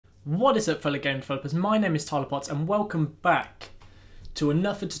What is up, fellow game developers? My name is Tyler Potts and welcome back to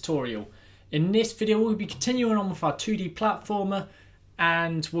another tutorial. In this video we'll be continuing on with our 2D platformer,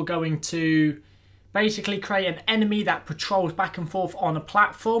 and we're going to basically create an enemy that patrols back and forth on a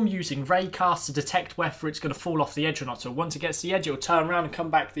platform using Raycasts to detect whether it's going to fall off the edge or not. So once it gets to the edge, it'll turn around and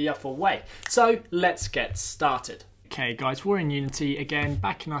come back the other way. So let's get started. Okay guys, we're in Unity again,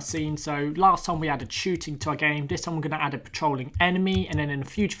 back in our scene. So last time we added shooting to our game, this time we're going to add a patrolling enemy, and then in a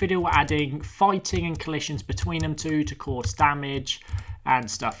future video we're adding fighting and collisions between them two to cause damage and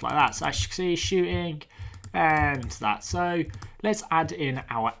stuff like that. So as you can see, shooting and that. So let's add in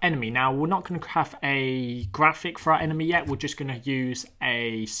our enemy. Now we're not going to have a graphic for our enemy yet, we're just going to use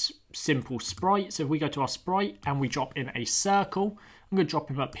a simple sprite. So if we go to our sprite and we drop in a circle, I'm going to drop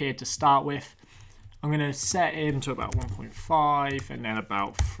him up here to start with. I'm going to set him to about 1.5 and then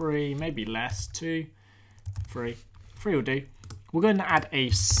about 3, maybe less, 2, 3. 3 will do. We're going to add a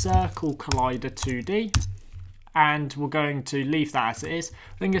circle collider 2D, and we're going to leave that as it is.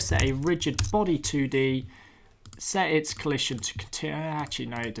 We're going to set a rigid body 2D, set its collision to continue. Actually,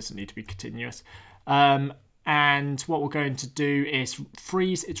 no, it doesn't need to be continuous. And what we're going to do is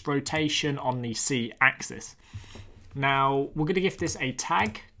freeze its rotation on the C axis. Now, we're going to give this a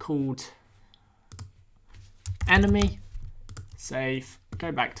tag called enemy, save,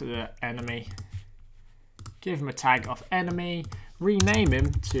 go back to the enemy, give him a tag of enemy, rename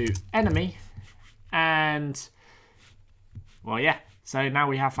him to enemy, and well, yeah, so now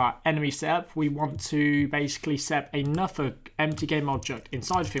we have our enemy set up. We want to basically set up another empty game object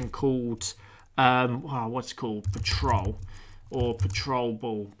inside of him called what's it called, patrol or patrol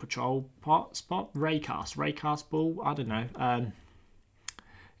ball, patrol spot, raycast ball, I don't know.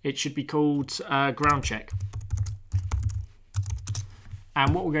 It should be called ground check.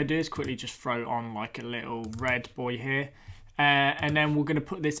 And what we're going to do is quickly just throw on like a little red boy here. And then we're going to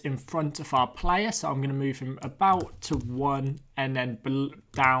put this in front of our player. So I'm going to move him about to 1 and then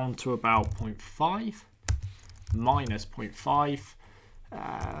down to about 0.5. Minus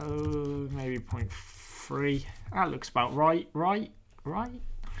 0.5. Maybe 0.3. That looks about right.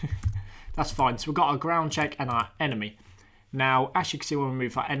 That's fine. So we've got our ground check and our enemy. Now, as you can see, when we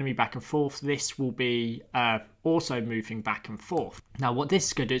move our enemy back and forth, this will be also moving back and forth. Now, what this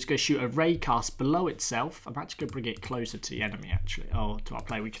is going to do is go shoot a raycast below itself. I'm actually going to bring it closer to the enemy, actually, or to our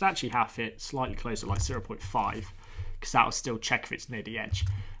player. We could actually have it slightly closer, like 0.5, because that will still check if it's near the edge,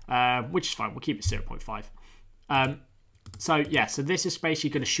 which is fine. We'll keep it 0.5. So, yeah, so this is basically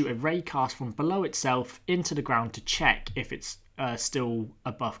going to shoot a raycast from below itself into the ground to check if it's still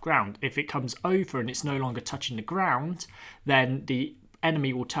above ground. If it comes over and it's no longer touching the ground, then the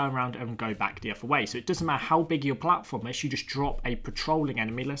enemy will turn around and go back the other way. So it doesn't matter how big your platform is, you just drop a patrolling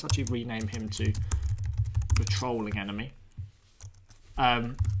enemy. Let's actually rename him to patrolling enemy.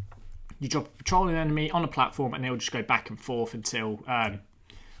 You drop a patrolling enemy on a platform and it'll just go back and forth until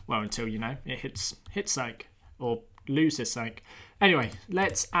until you know it hits something or loses something. Anyway,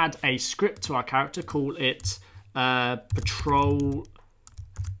 let's add a script to our character, call it patrol,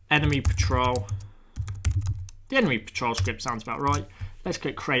 enemy patrol. The enemy patrol script sounds about right. Let's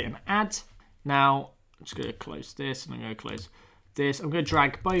go create an ad. Now I'm just going to close this and I'm going to close this. I'm going to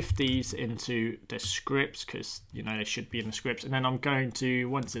drag both these into the scripts because you know they should be in the scripts, and then I'm going to,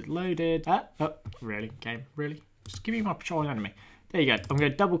 once it's loaded, really game, really, just give me my patrolling enemy. There you go. I'm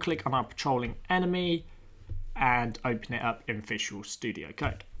going to double click on our patrolling enemy and open it up in Visual Studio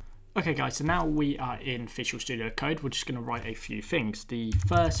Code. Okay guys, so now we are in Visual Studio Code. We're just going to write a few things. The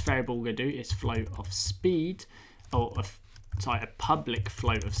first variable we're going to do is flow of speed, or a public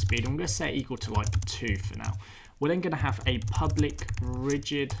flow of speed. I'm going to set equal to like 2 for now. We're then going to have a public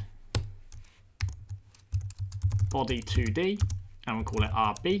rigid body 2D, and we'll call it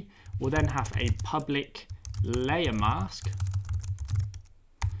RB. We'll then have a public layer mask.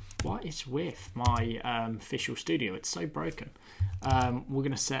 What is with my Visual Studio? It's so broken. We're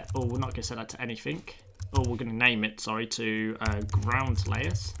going to set, or we're not going to set that to anything, or we're going to name it, sorry, to ground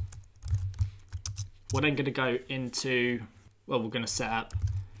layers. We're then going to go into, well, we're going to set up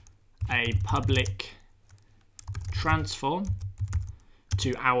a public transform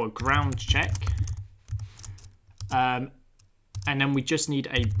to our ground check. And then we just need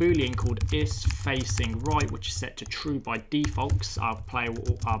a boolean called is facing right, which is set to true by default, because our player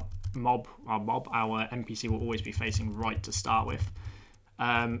will, our NPC will always be facing right to start with.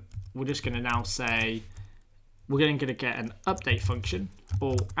 We're just going to now say we're going to get an update function,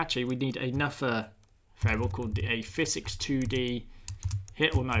 or actually we need another variable called a physics 2D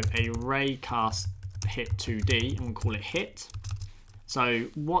hit, or no, a raycast hit 2D, and we'll call it hit. So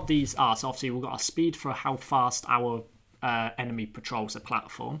what these are, so obviously we've got our speed for how fast our enemy patrols the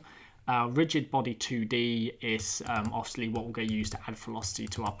platform. Rigid body 2D is obviously what we're going to use to add velocity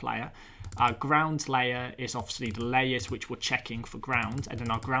to our player. Our ground layer is obviously the layers which we're checking for ground, and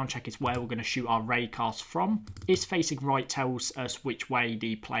then our ground check is where we're going to shoot our raycast from. Is facing right tells us which way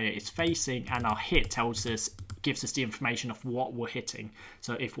the player is facing, and our hit gives us the information of what we're hitting.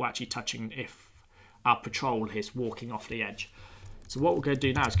 So if we're actually touching, if our patrol is walking off the edge. So what we're going to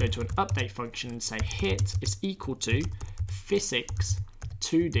do now is go to an update function and say hit is equal to physics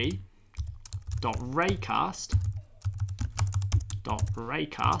 2D dot raycast,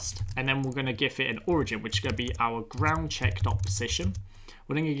 and then we're going to give it an origin, which is going to be our ground check dot position.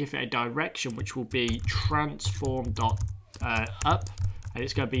 We're then going to give it a direction, which will be transform dot up, and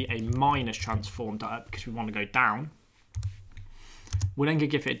it's going to be a minus transform dot up because we want to go down. We're then going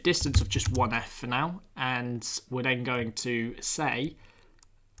to give it a distance of just 1f for now, and we're then going to say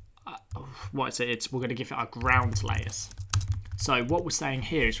we're going to give it our ground layers. So what we're saying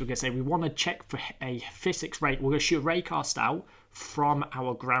here is we're going to say we want to check for a physics rate. We're going to shoot a raycast out from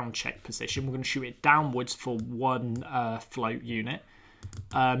our ground check position. We're going to shoot it downwards for one float unit,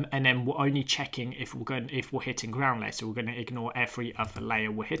 and then we're only checking if we're hitting ground layer. So we're going to ignore every other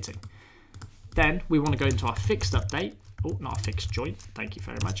layer we're hitting. Then we want to go into our fixed update. Oh, not a fixed joint. Thank you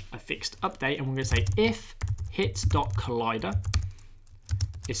very much. A fixed update, and we're going to say if hit.collider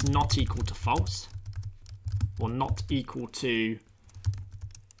is not equal to false, or not equal to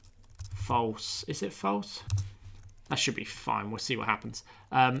false. Is it false? That should be fine. We'll see what happens.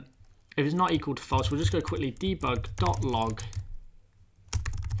 If it's not equal to false, we'll just go quickly debug.log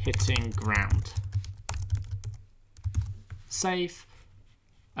hitting ground. Save.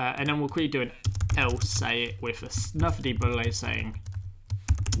 And then we'll quickly do an else, say it with another debug layer saying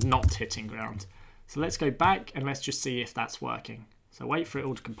not hitting ground. So let's go back and let's just see if that's working. So wait for it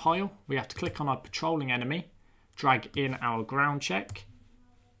all to compile. We have to click on our patrolling enemy, drag in our ground check,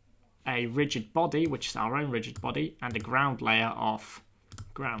 a rigid body, which is our own rigid body, and a ground layer of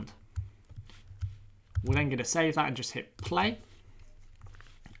ground. We're then going to save that and just hit play.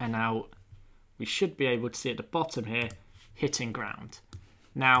 And now we should be able to see at the bottom here, hitting ground.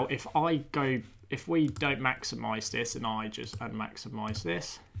 Now, if we don't maximize this and I just unmaximize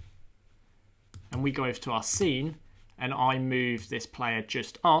this, and we go over to our scene and I move this player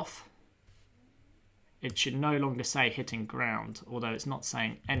just off, it should no longer say hitting ground, although it's not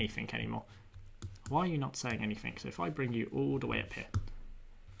saying anything anymore. Why are you not saying anything? So if I bring you all the way up here,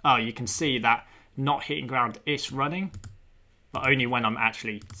 oh, you can see that not hitting ground is running, but only when I'm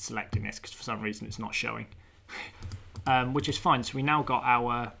actually selecting this, because for some reason it's not showing. Which is fine. So we now got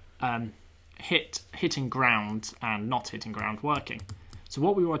our hitting ground and not hitting ground working. So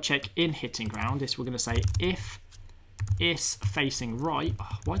what we want to check in hitting ground is we're going to say if is facing right.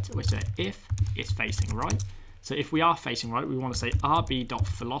 Oh, what did we say? If is facing right. So if we are facing right, we want to say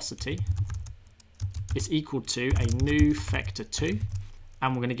rb.velocity is equal to a new vector 2,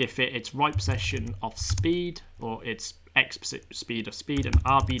 and we're going to give it its right position of speed, or its x speed of speed, and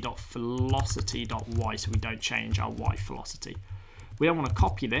rb.velocity.y, so we don't change our y velocity. We don't want to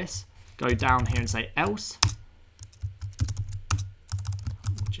copy this, go down here and say else,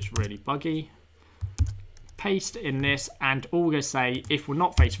 which is really buggy. Paste in this, and all we're going to say, if we're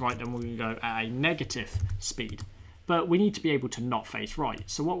not facing right, then we're going to go at a negative speed. But we need to be able to not face right.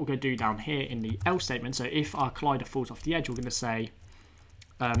 So what we're going to do down here in the else statement, so if our collider falls off the edge, we're going to say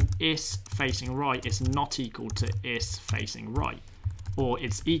is facing right is not equal to is facing right, or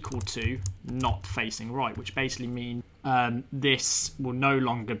it's equal to not facing right, which basically means this will no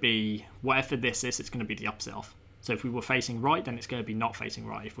longer be, whatever this is, it's going to be the opposite of. So if we were facing right, then it's going to be not facing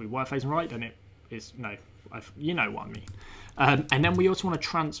right. If we were facing right, then it is, no, you know what I mean. And then we also want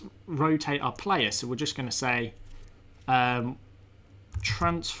to rotate our player, so we're just going to say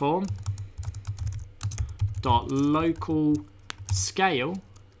transform dot local scale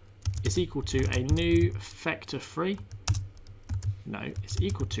is equal to a new vector 3. No, it's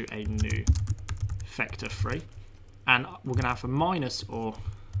equal to a new vector 3, and we're going to have a minus, or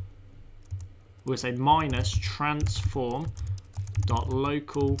we'll say minus transform dot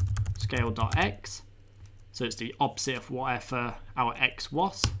local scale dot x. So it's the opposite of whatever our x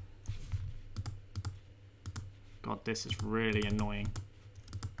was. God, this is really annoying.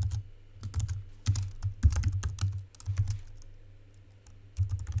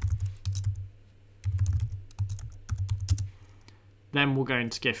 Then we're going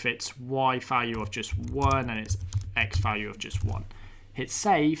to give its y value of just 1 and its x value of just 1. Hit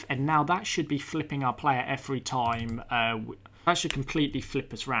save, and now that should be flipping our player every time. That should completely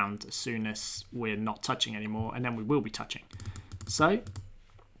flip us around as soon as we're not touching anymore, and then we will be touching. So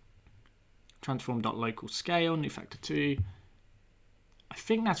Transform.local scale, new factor 2. I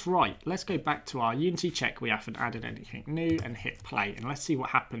think that's right. Let's go back to our Unity, check we haven't added anything new, and hit play. And let's see what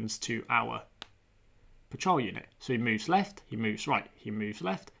happens to our patrol unit. So he moves left, he moves right, he moves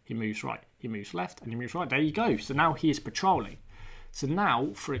left, he moves right, he moves left, and he moves right. There you go. So now he is patrolling. So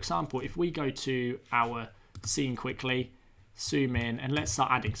now, for example, if we go to our scene quickly, zoom in, and let's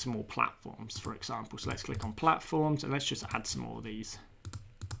start adding some more platforms, for example. So let's click on platforms, and let's just add some more of these.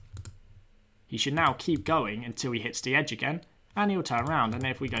 He should now keep going until he hits the edge again, and he'll turn around. And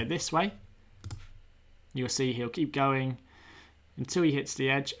if we go this way, you'll see he'll keep going until he hits the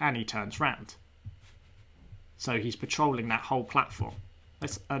edge, and he turns round. So he's patrolling that whole platform.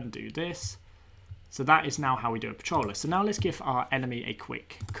 Let's undo this. So that is now how we do a patroller. So now let's give our enemy a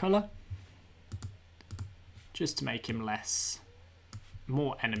quick colour, just to make him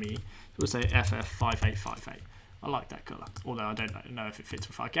more enemy. We'll say FF5858. I like that colour, although I don't know if it fits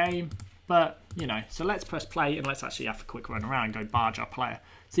with our game. But, you know, so let's press play and let's actually have a quick run around and go barge our player.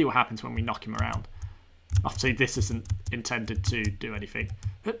 See what happens when we knock him around. Obviously, this isn't intended to do anything.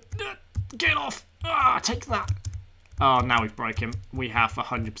 Get off! Ah, take that! Oh, now we've broke him. We have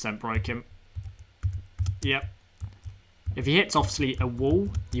 100% broke him. Yep. If he hits, obviously, a wall,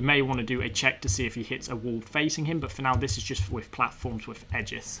 you may want to do a check to see if he hits a wall facing him. But for now, this is just with platforms with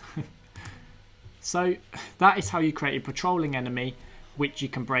edges. So, that is how you create a patrolling enemy, which you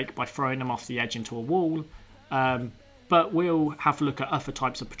can break by throwing them off the edge into a wall. But we'll have a look at other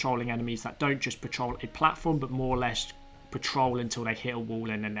types of patrolling enemies that don't just patrol a platform, but more or less patrol until they hit a wall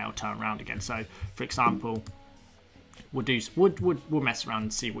and then they'll turn around again. So, for example, we'll mess around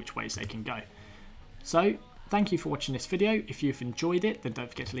and see which ways they can go. So, thank you for watching this video. If you've enjoyed it, then don't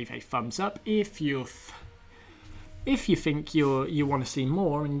forget to leave a thumbs up. If you think you want to see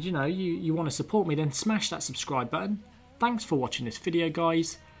more and you want to support me, then smash that subscribe button. Thanks for watching this video,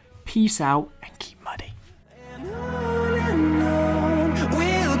 guys. Peace out and keep